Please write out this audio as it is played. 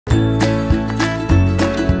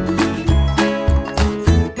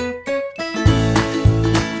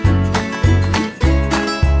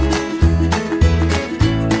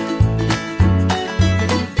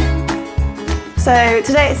So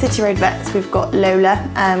today at City Road Vets we've got Lola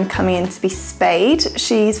coming in to be spayed.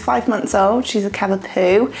 She's 5 months old, she's a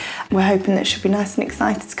Cavapoo. We're hoping that she'll be nice and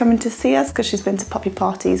excited to come in to see us because she's been to puppy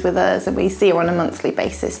parties with us and we see her on a monthly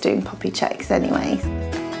basis doing puppy checks anyway.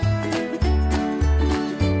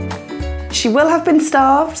 She will have been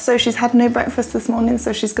starved, so she's had no breakfast this morning,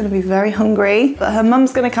 so she's going to be very hungry. But her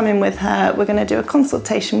mum's going to come in with her. We're going to do a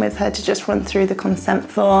consultation with her to just run through the consent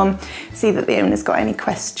form, see that the owner's got any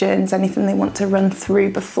questions, anything they want to run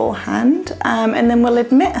through beforehand, and then we'll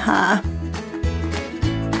admit her.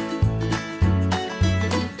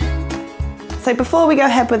 So before we go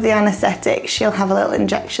ahead with the anaesthetic, she'll have a little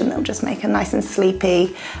injection that'll just make her nice and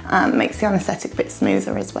sleepy, makes the anaesthetic a bit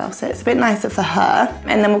smoother as well, so it's a bit nicer for her.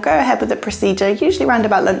 And then we'll go ahead with the procedure, usually around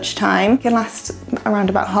about lunchtime. It can last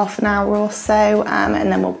around about half an hour or so,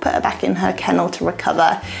 and then we'll put her back in her kennel to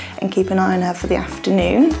recover and keep an eye on her for the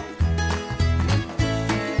afternoon.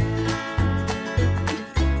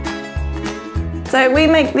 So we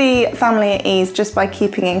make the family at ease just by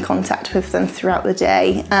keeping in contact with them throughout the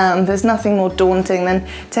day. There's nothing more daunting than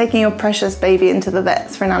taking your precious baby into the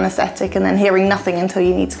vets for an anaesthetic and then hearing nothing until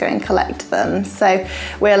you need to go and collect them. So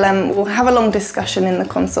we'll have a long discussion in the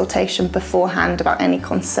consultation beforehand about any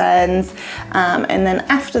concerns, and then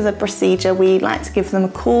after the procedure we like to give them a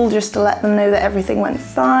call just to let them know that everything went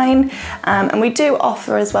fine. And we do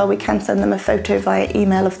offer as well, we can send them a photo via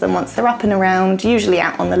email of them once they're up and around, usually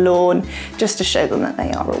out on the lawn, just to show them that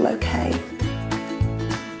they are all okay.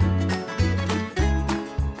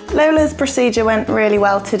 Lola's procedure went really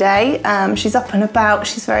well today. She's up and about,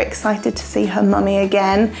 she's very excited to see her mummy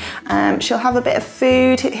again. She'll have a bit of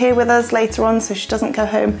food here with us later on so she doesn't go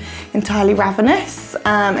home entirely ravenous,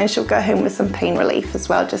 and she'll go home with some pain relief as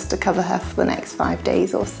well just to cover her for the next 5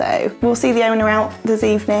 days or so. We'll see the owner out this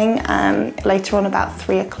evening, later on about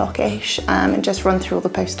 3 o'clock-ish, and just run through all the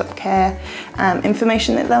post-op care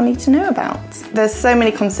information that they'll need to know about. There's so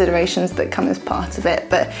many considerations that come as part of it,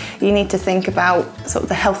 but you need to think about sort of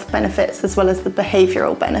the health benefits as well as the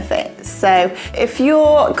behavioural benefits. So if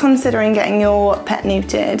you're considering getting your pet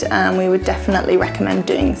neutered, we would definitely recommend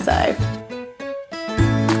doing so.